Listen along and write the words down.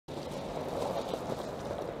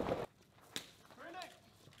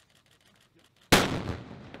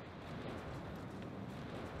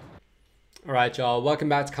All right, y'all, welcome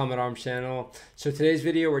back to Combat Arms channel. So today's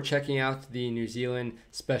video, we're checking out the New Zealand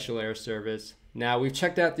Special Air Service. Now, we've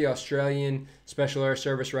checked out the Australian Special Air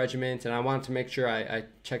Service Regiment, and I wanted to make sure I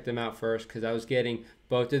checked them out first because I was getting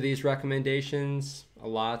both of these recommendations a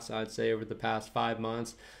lot, so I'd say over the past 5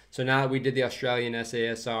 months. So now that we did the Australian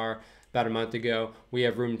SASR about a month ago, we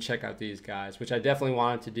have room to check out these guys, which I definitely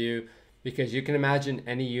wanted to do because you can imagine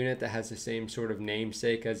any unit that has the same sort of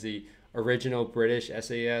namesake as the original British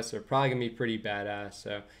SAS are probably gonna be pretty badass.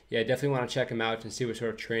 So yeah, definitely want to check them out and see what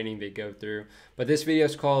sort of training they go through. But this video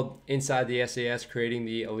is called Inside the SAS, Creating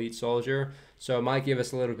the Elite Soldier. So it might give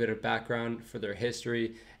us a little bit of background for their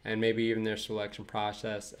history and maybe even their selection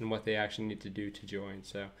process and what they actually need to do to join.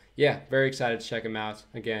 So yeah, very excited to check them out.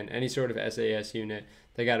 Again, any sort of SAS unit,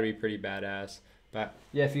 they got to be pretty badass. But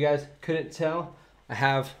yeah, if you guys couldn't tell, I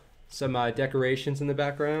have some decorations in the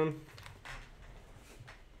background.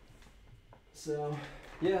 So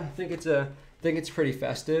yeah, I think it's pretty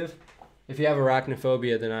festive. If you have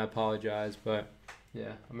arachnophobia, then I apologize, but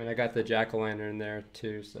yeah, I mean I got the jack-o'-lantern there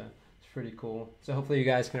too, so it's pretty cool. So hopefully you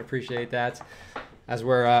guys can appreciate that as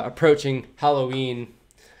we're approaching Halloween.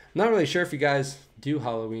 I'm not really sure if you guys do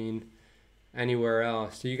Halloween anywhere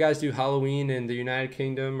else. Do you guys do Halloween in the United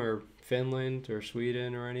Kingdom or Finland or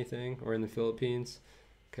Sweden or anything, or in the Philippines?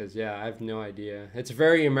 Because yeah, I have no idea. It's a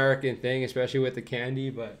very American thing, especially with the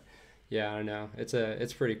candy, but yeah, I don't know.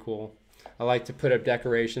 It's pretty cool. I like to put up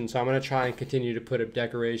decorations, so I'm gonna try and continue to put up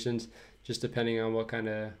decorations, just depending on what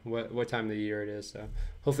time of the year it is. So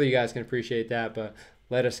hopefully you guys can appreciate that. But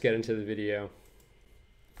let us get into the video.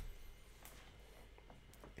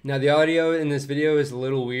 Now the audio in this video is a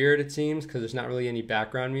little weird, it seems, because there's not really any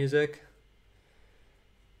background music.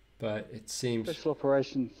 But it seems Special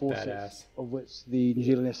Operation Forces, badass. of which the New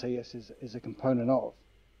Zealand SAS is a component of,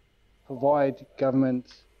 provide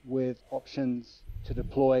government with options to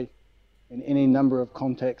deploy in any number of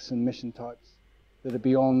contexts and mission types that are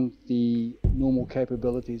beyond the normal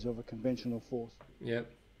capabilities of a conventional force. Yep.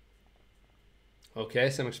 Okay,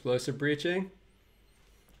 some explosive breaching.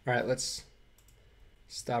 All right, let's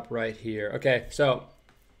stop right here. Okay, so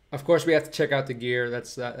of course we have to check out the gear.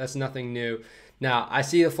 That's nothing new. Now, I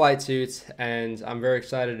see the flight suits, and I'm very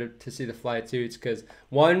excited to see the flight suits because,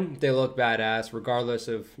 one, they look badass regardless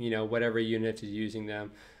of, whatever unit is using them.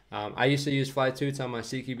 I used to use flight suits on my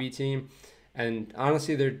CQB team, and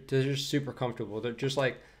honestly, they're just super comfortable. They're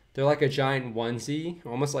like a giant onesie,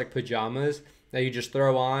 almost like pajamas that you just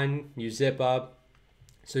throw on, you zip up.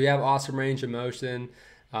 So you have awesome range of motion.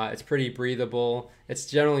 It's pretty breathable. It's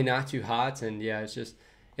generally not too hot, and yeah,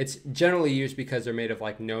 it's generally used because they're made of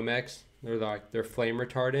like Nomex. They're flame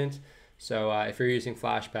retardant. So if you're using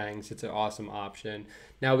flashbangs, it's an awesome option.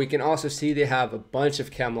 Now we can also see they have a bunch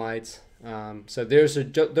of chem lights. So those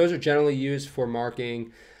are generally used for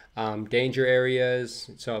marking danger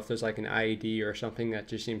areas. So if there's like an IED or something that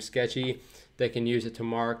just seems sketchy, they can use it to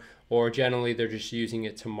mark. Or generally they're just using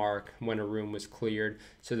it to mark when a room was cleared,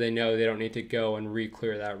 so they know they don't need to go and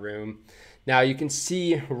re-clear that room. Now you can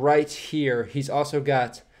see right here, he's also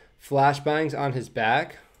got flashbangs on his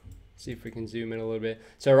back. See if we can zoom in a little bit.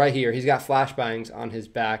 So right here, he's got flashbangs on his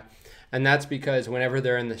back, and that's because whenever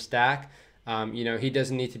they're in the stack, he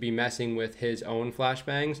doesn't need to be messing with his own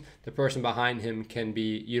flashbangs. The person behind him can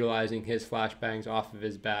be utilizing his flashbangs off of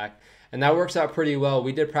his back, and that works out pretty well.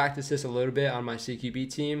 We did practice this a little bit on my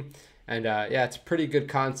CQB team, and yeah, it's a pretty good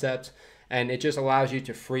concept, and it just allows you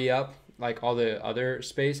to free up like all the other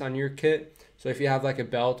space on your kit. So if you have like a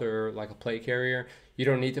belt or like a plate carrier, you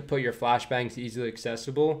don't need to put your flashbangs easily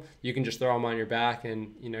accessible. You can just throw them on your back,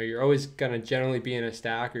 and you're always going to generally be in a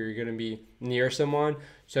stack, or you're going to be near someone.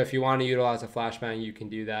 So if you want to utilize a flashbang, you can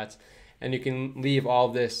do that. And you can leave all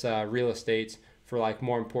of this real estate for like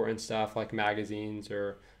more important stuff like magazines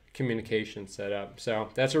or communication setup. So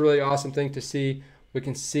that's a really awesome thing to see. We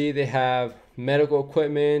can see they have medical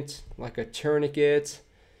equipment, like a tourniquet,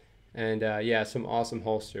 and yeah, some awesome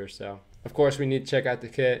holsters. So of course we need to check out the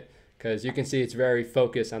kit, because you can see it's very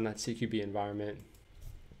focused on that CQB environment.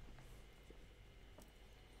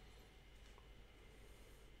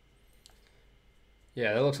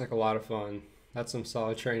 Yeah, that looks like a lot of fun. That's some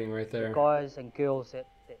solid training right there. The guys and girls that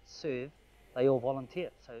serve, they all volunteer.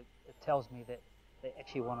 So it tells me that they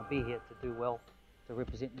actually want to be here to do well, to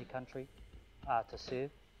represent their country, to serve.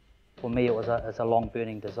 For me, it's a long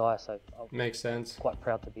burning desire, so makes sense. Quite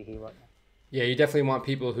proud to be here right now. Yeah, you definitely want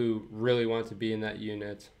people who really want to be in that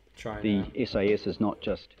unit. The SAS is not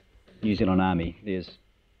just New Zealand Army. There's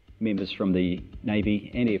members from the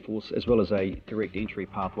Navy and Air Force, as well as a direct entry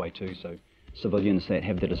pathway too. So civilians that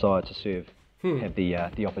have the desire to serve have the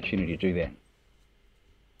opportunity to do that.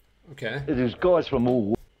 Okay. There's guys from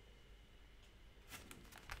all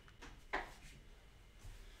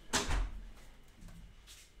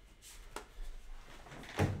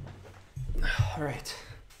All right.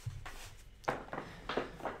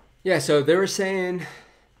 Yeah, so they're saying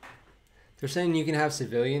you can have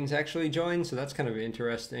civilians actually join, so that's kind of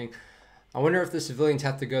interesting. I wonder if the civilians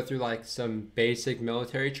have to go through like some basic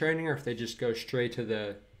military training, or if they just go straight to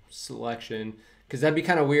the selection, because that'd be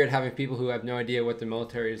kind of weird having people who have no idea what the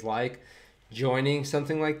military is like joining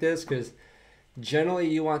something like this, because generally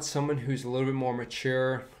you want someone who's a little bit more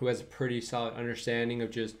mature, who has a pretty solid understanding of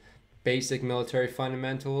just basic military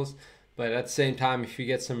fundamentals. But at the same time, if you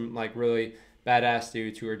get some like really badass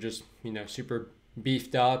dudes who are just, you know, super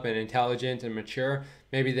beefed up and intelligent and mature,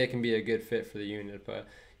 maybe they can be a good fit for the unit. But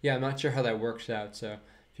yeah, I'm not sure how that works out. So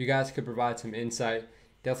if you guys could provide some insight,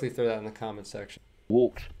 definitely throw that in the comment section.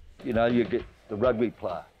 Walks, you know, you get the rugby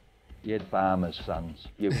player, you had farmers' sons,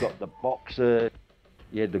 you've got the boxer,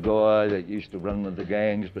 you had the guy that used to run with the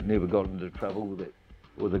gangs but never got into trouble with it,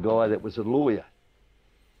 or the guy that was a lawyer.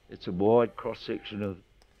 It's a wide cross-section of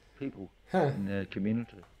people in the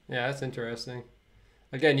community. Yeah, that's interesting.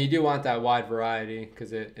 Again, you do want that wide variety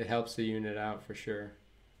because it helps the unit out for sure.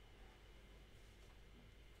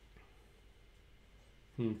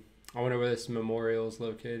 I wonder where this memorial is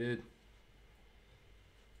located.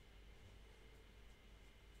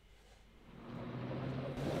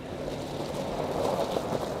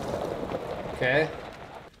 Okay.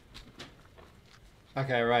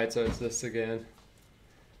 Okay, right, so it's this again.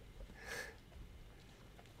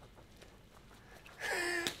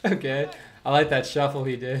 Okay, I like that shuffle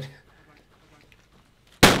he did.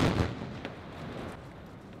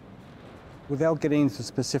 Without getting into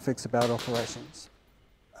specifics about operations,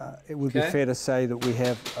 it would be fair to say that we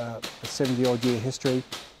have a 70-odd year history.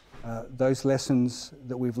 Those lessons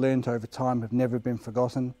that we've learned over time have never been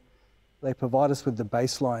forgotten. They provide us with the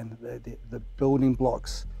baseline, the building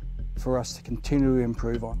blocks for us to continue to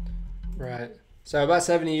improve on. Right. So about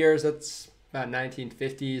 70 years, that's about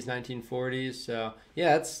 1950s, 1940s. So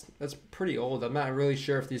yeah, that's pretty old. I'm not really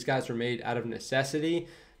sure if these guys were made out of necessity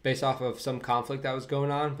based off of some conflict that was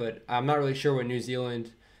going on, but I'm not really sure what New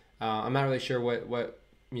Zealand, I'm not really sure what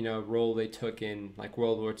you know, role they took in like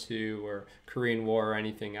World War II or Korean War or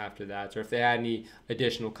anything after that, or if they had any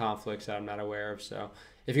additional conflicts that I'm not aware of. So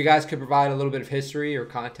if you guys could provide a little bit of history or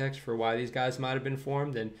context for why these guys might have been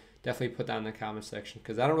formed, then definitely put that in the comment section,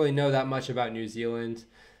 because I don't really know that much about New Zealand.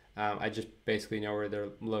 I just basically know where they're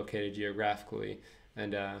located geographically,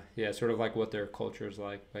 and yeah, sort of like what their culture is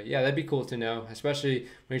like. But yeah, that'd be cool to know, especially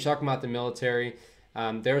when you're talking about the military.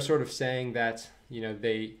 They were sort of saying that, you know,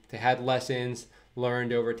 they had lessons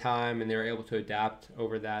learned over time and they were able to adapt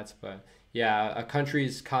over that. But yeah, a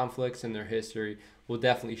country's conflicts and their history will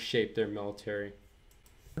definitely shape their military.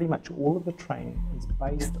 Pretty much all of the training is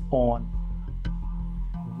based on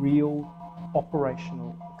real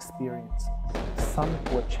operational experiences, some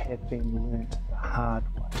of which have been learnt the hard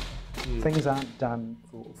way. Things aren't done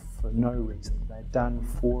for no reason, they're done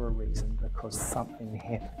for a reason because something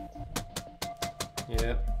happened.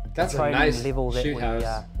 Yeah, that's a nice level that shoot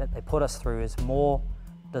house. That they put us through is more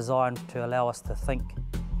designed to allow us to think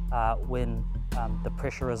when the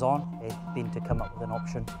pressure is on, and then to come up with an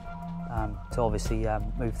option to obviously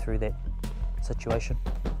move through that situation.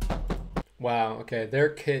 Wow, okay, their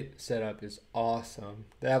kit setup is awesome.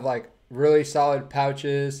 They have like really solid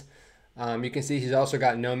pouches. You can see he's also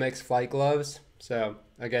got Nomex flight gloves. So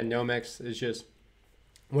again, Nomex is just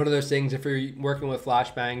one of those things, if you're working with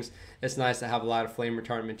flashbangs, it's nice to have a lot of flame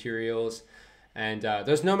retardant materials. And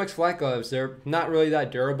those Nomex flight gloves, they're not really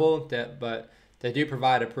that durable, but they do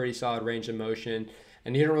provide a pretty solid range of motion.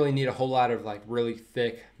 And you don't really need a whole lot of like really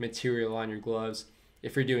thick material on your gloves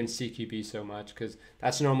if you're doing CQB so much, because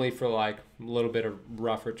that's normally for like a little bit of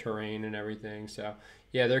rougher terrain and everything. So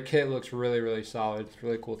yeah, their kit looks really, really solid. It's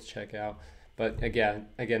really cool to check out. But again,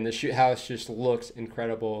 the shoot house just looks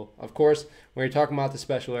incredible. Of course, when you're talking about the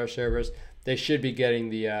Special Air Service, they should be getting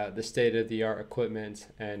the state-of-the-art equipment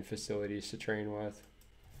and facilities to train with.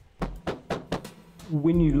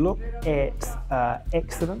 When you look at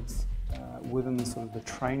accidents within sort of the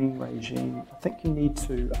training regime, I think you need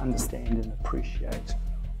to understand and appreciate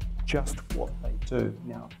just what they do.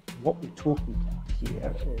 Now, what we're talking about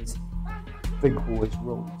here is big boys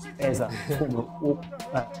rules. As a former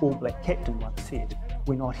All Black captain once said,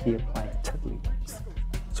 we're not here playing tiddlywinks.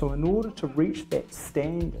 So in order to reach that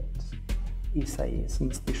standard, SAS and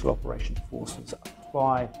the Special Operations Forces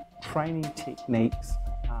apply training techniques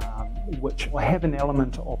which have an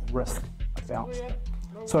element of risk about them.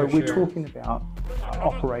 So we're talking about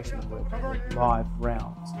operating with live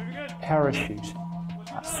rounds, parachuting,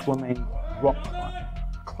 swimming, rock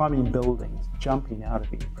climbing buildings, jumping out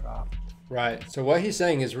of aircraft. Right. So what he's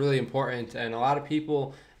saying is really important, and a lot of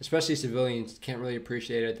people, especially civilians, can't really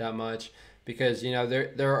appreciate it that much. because you know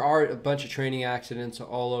there are a bunch of training accidents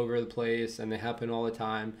all over the place, and they happen all the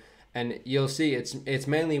time. And you'll see it's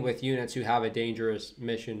mainly with units who have a dangerous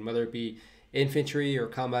mission, whether it be infantry or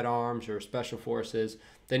combat arms or special forces.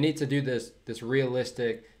 They need to do this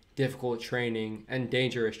realistic, difficult training and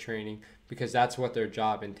dangerous training, because that's what their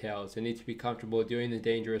job entails. They need to be comfortable doing the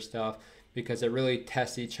dangerous stuff, because it really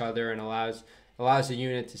tests each other and allows the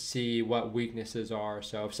unit to see what weaknesses are.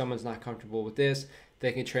 So if someone's not comfortable with this,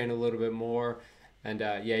 they can train a little bit more. And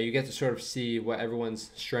yeah, you get to sort of see what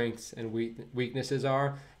everyone's strengths and weaknesses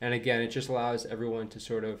are. And again, it just allows everyone to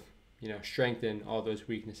sort of, you know, strengthen all those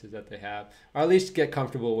weaknesses that they have, or at least get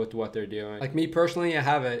comfortable with what they're doing. Like me personally, I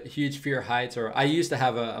have a huge fear of heights, or I used to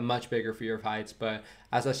have a much bigger fear of heights, but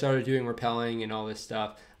as I started doing rappelling and all this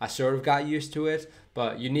stuff, I sort of got used to it.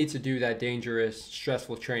 But you need to do that dangerous,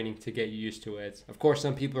 stressful training to get used to it. Of course,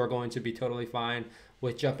 some people are going to be totally fine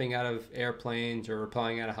with jumping out of airplanes or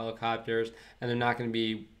rappelling out of helicopters, and they're not going to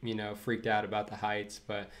be, you know, freaked out about the heights.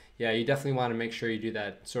 But yeah, you definitely want to make sure you do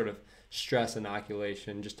that sort of stress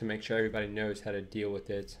inoculation, just to make sure everybody knows how to deal with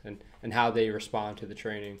it and how they respond to the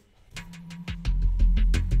training.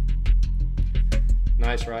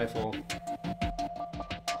 Nice rifle.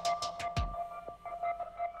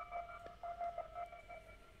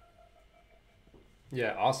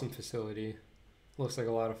 Yeah, awesome facility. Looks like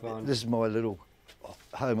a lot of fun. This is my little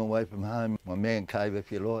home away from home, my man cave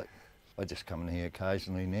if you like. I just come in here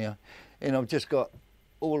occasionally now, and I've just got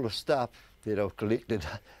all the stuff that I've collected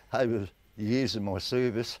over the years of my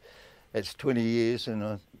service. It's 20 years, and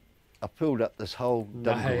I filled up this whole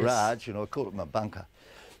double garage, and I call it my bunker.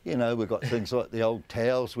 You know, we've got things like the old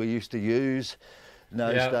towels we used to use in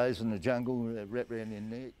those days in the jungle, wrapped around your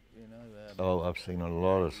neck, you know. Oh, I've seen a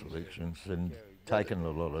lot of selections and taken a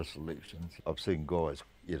lot of selections. I've seen guys,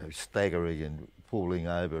 you know, staggering and falling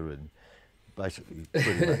over and basically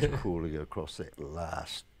pretty much crawling across that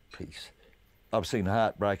last piece. I've seen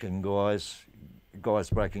heartbreaking guys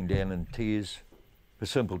breaking down in tears. For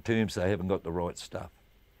simple terms, they haven't got the right stuff.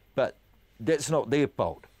 But that's not their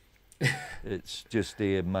fault. It's just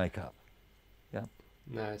their makeup. Yeah.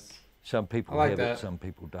 Nice. Some people like have that. it, some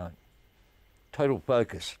people don't. Total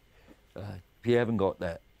focus. If you haven't got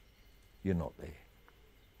that, you're not there.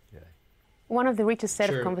 Yeah. One of the richest set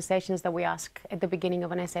of conversations that we ask at the beginning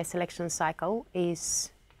of an SA selection cycle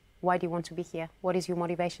is, why do you want to be here? What is your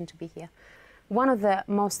motivation to be here? One of the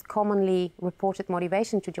most commonly reported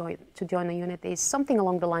motivation to join a unit is something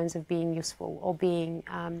along the lines of being useful or being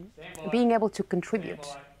able to contribute.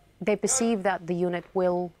 They perceive that the unit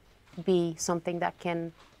will be something that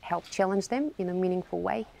can help challenge them in a meaningful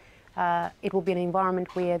way. It will be an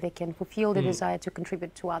environment where they can fulfill the desire to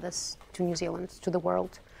contribute to others, to New Zealand, to the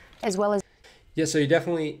world, as well as... Yeah, so you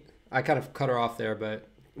definitely, I kind of cut her off there, but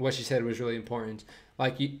what she said was really important.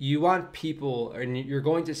 Like you want people, and you're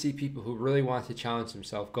going to see people who really want to challenge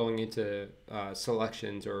themselves going into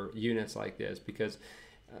selections or units like this, because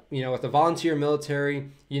you know, with the volunteer military,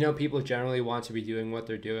 you know, people generally want to be doing what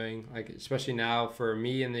they're doing. Like, especially now for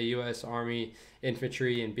me in the U.S. Army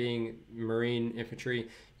infantry and being Marine infantry,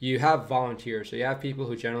 you have volunteers. So you have people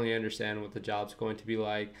who generally understand what the job's going to be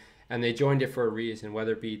like, and they joined it for a reason,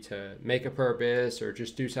 whether it be to make a purpose or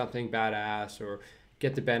just do something badass or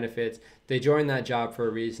get the benefits. They join that job for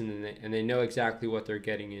a reason, and they know exactly what they're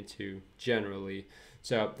getting into generally.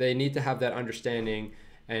 So they need to have that understanding.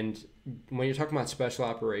 And when you're talking about special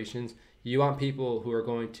operations, you want people who are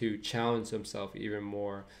going to challenge themselves even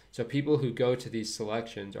more. So people who go to these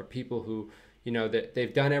selections are people who, you know, that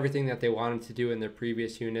they've done everything that they wanted to do in their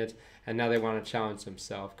previous unit, and now they want to challenge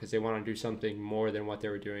themselves because they want to do something more than what they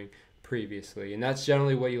were doing previously. And that's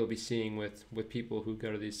generally what you'll be seeing with people who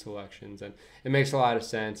go to these selections. And it makes a lot of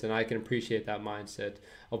sense, and I can appreciate that mindset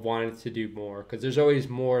of wanting to do more, because there's always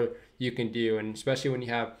more you can do. And especially when you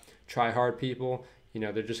have try-hard people, you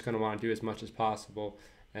know, they're just going to want to do as much as possible.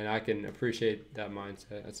 And I can appreciate that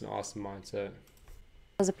mindset. That's an awesome mindset.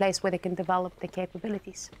 As a place where they can develop their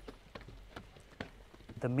capabilities.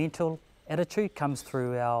 The mental attitude comes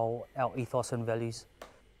through our ethos and values.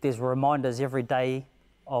 There's reminders every day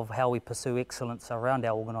of how we pursue excellence around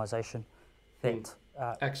our organisation, that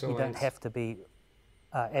we don't have to be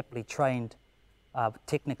aptly trained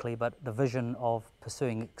technically, but the vision of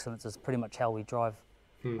pursuing excellence is pretty much how we drive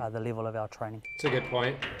the level of our training. It's a good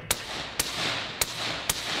point.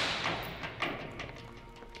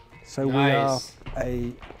 So we are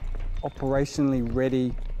a operationally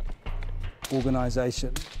ready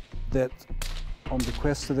organisation that, on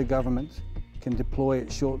bequest to the government, can deploy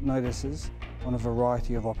at short notices on a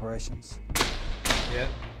variety of operations. Yep.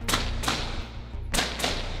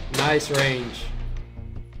 Nice range.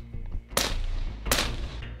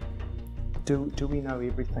 do we know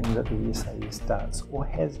everything that the SAS does or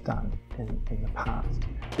has done in the past?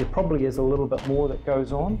 There probably is a little bit more that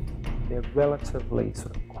goes on. They're relatively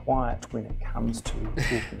sort of quiet when it comes to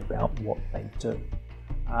talking about what they do.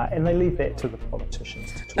 And they leave that to the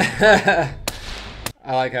politicians to talk about.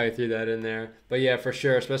 I like how you threw that in there. But yeah, for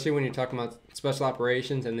sure, especially when you're talking about special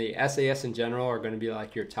operations, and the SAS in general are going to be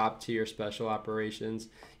like your top tier special operations.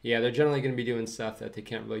 Yeah, they're generally going to be doing stuff that they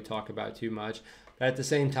can't really talk about too much. But at the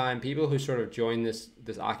same time, people who sort of join this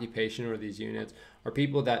occupation or these units are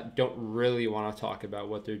people that don't really want to talk about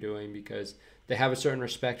what they're doing, because they have a certain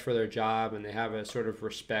respect for their job, and they have a sort of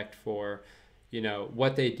respect for, you know,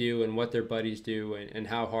 what they do and what their buddies do, and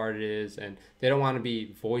how hard it is. And they don't want to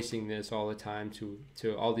be voicing this all the time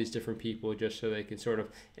to all these different people just so they can sort of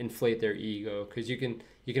inflate their ego. Because you can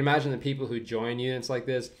imagine the people who join units like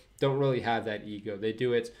this don't really have that ego. They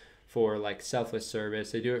do it for like selfless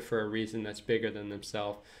service. They do it for a reason that's bigger than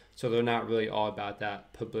themselves. So they're not really all about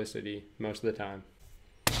that publicity most of the time.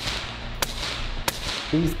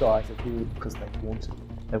 These guys are here because they want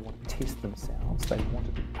to test themselves. They want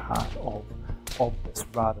to be part of this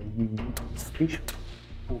rather unique, special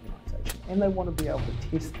organisation, and they want to be able to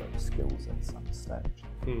test those skills at some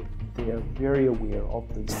stage. They're very aware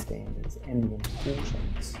of these standards and the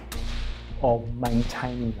importance of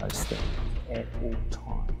maintaining those standards at all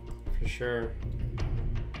times. For sure.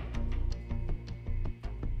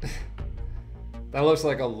 That looks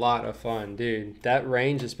like a lot of fun, dude. That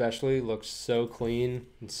range especially looks so clean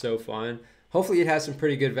and so fun. Hopefully it has some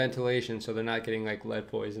pretty good ventilation so they're not getting like lead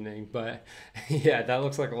poisoning. But yeah, that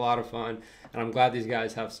looks like a lot of fun. And I'm glad these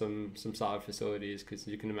guys have some solid facilities, because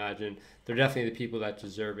you can imagine they're definitely the people that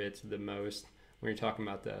deserve it the most when you're talking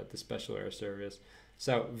about the Special Air Service.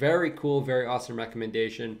 So very cool, very awesome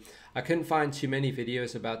recommendation. I couldn't find too many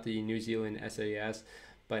videos about the New Zealand SAS.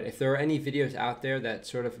 But if there are any videos out there that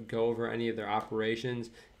sort of go over any of their operations,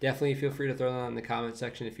 definitely feel free to throw them in the comment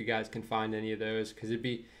section if you guys can find any of those, because it'd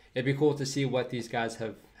be cool to see what these guys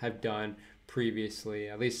have done previously,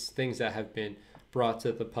 at least things that have been brought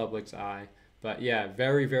to the public's eye. But yeah,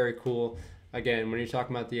 very, very cool. Again, when you're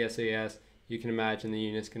talking about the SAS, you can imagine the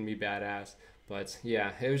unit's going to be badass. But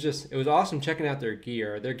yeah, it was awesome checking out their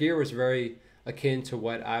gear. Their gear was very akin to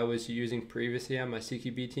what I was using previously on my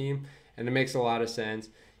CQB team, and it makes a lot of sense.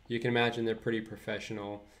 You can imagine they're pretty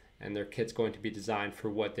professional, and their kit's going to be designed for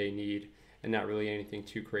what they need and not really anything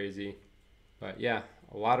too crazy. But yeah,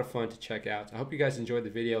 a lot of fun to check out. I hope you guys enjoyed the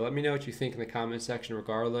video. Let me know what you think in the comment section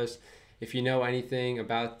regardless. If you know anything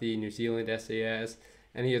about the New Zealand SAS,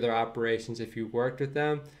 any of their operations, if you worked with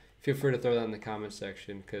them, feel free to throw that in the comment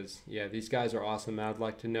section, because yeah, these guys are awesome. I'd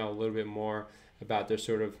like to know a little bit more about their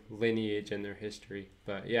sort of lineage and their history.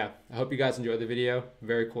 But yeah, I hope you guys enjoyed the video.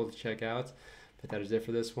 Very cool to check out. But that is it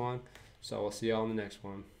for this one. So I'll see y'all in the next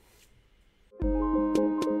one.